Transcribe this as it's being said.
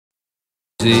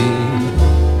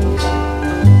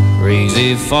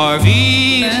Crazy for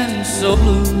V and so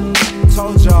blue.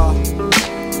 Told y'all,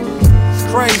 it's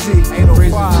crazy.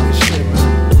 805 shit,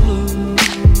 man.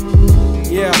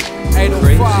 Yeah,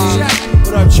 805.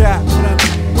 What up, Chap?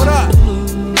 What up?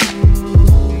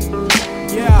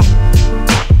 Yeah.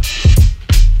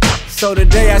 So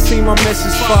today I see my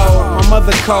missus fall. My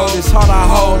mother cold, it's all I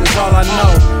hold, it's all I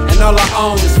know. And all I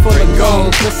own is full of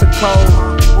gold. This a cold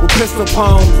with pistol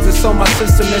poems. That's on my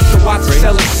sister, Mr. Watch her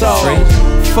sell her soul.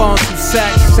 Phone, some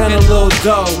sacks, and a little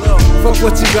dough. Fuck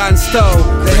what you got in store.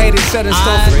 The haters set in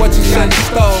stone for what you sent in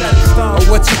stole. Or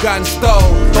what you got in store.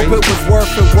 Hope it was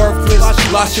worth it, worthless.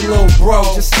 Lost your little bro,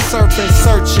 just a serpent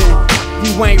searching.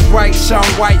 You ain't right, Sean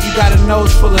White, you got a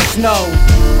nose full of snow.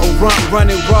 A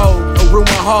running road, a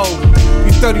rumor hole.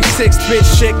 You 36, bitch,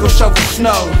 shit, go shovel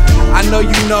snow. I know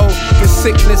you know the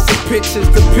sickness of pictures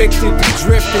depicted, you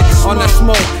drifted on that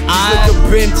smoke. These little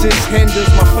benches hinders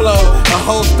my flow. A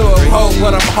holster of hope,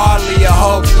 but I'm hardly a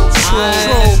hope.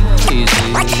 True.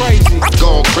 Crazy.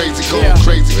 Going crazy, going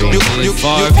crazy.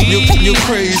 You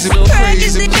crazy,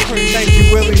 crazy. Thank you,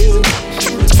 Willie.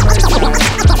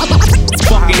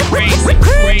 Fucking crazy,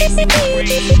 crazy,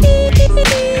 crazy.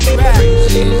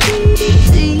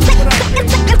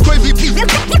 Crazy people,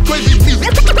 crazy people,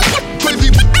 crazy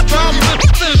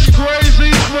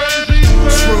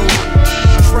True.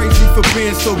 Crazy for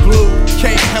being so blue,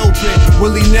 can't help it.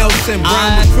 Willie Nelson,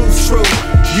 Brian McCrue's true.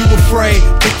 You afraid,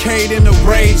 decayed in the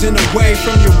rage and away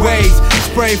from your ways.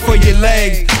 Spray for your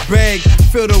legs, beg,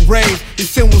 feel the rage. Your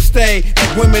sin will stay,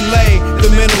 like women lay, the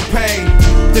mental pain.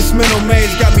 This mental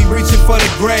maze got me reaching for the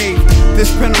grave.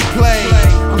 This pen will play,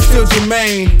 I'm still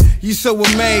Jermaine. You so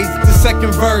amazed, the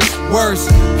second verse, worse.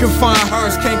 Confined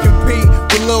hearse, can't compete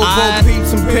with Lil Bo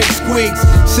Peeps and Pip Squeaks.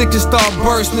 Sick to start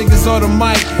burst, niggas on the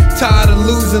mic. Tired of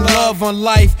losing love on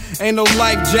life. Ain't no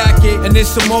life jacket, and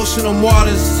it's emotional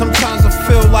waters. Sometimes I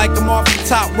feel like I'm off the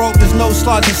top rope. There's no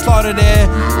slaughter there,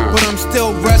 but I'm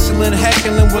still wrestling,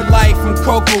 heckling with life from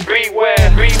Coco.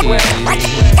 Beware, beware.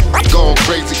 Going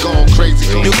crazy, going crazy.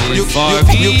 You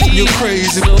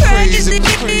crazy, crazy,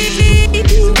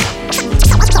 crazy.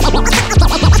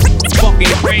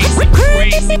 Fucking crazy,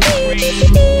 crazy, crazy.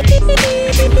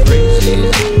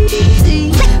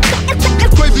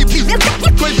 Crazy people,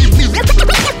 crazy people,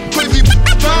 crazy.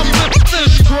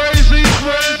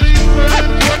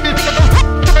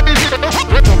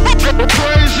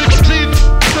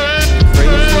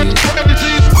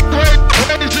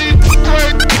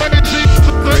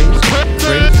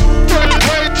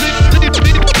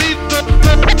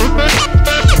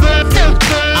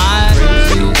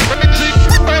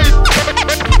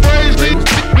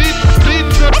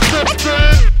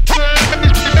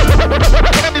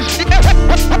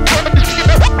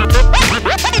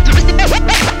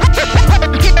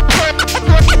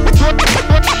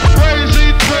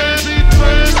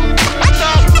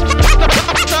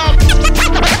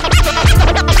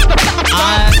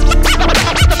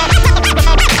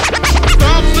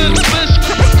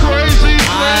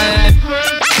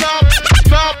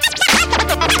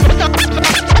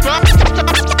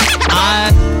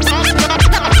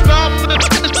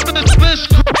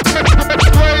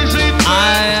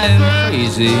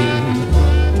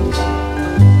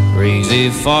 Crazy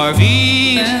for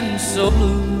V and so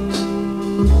blue.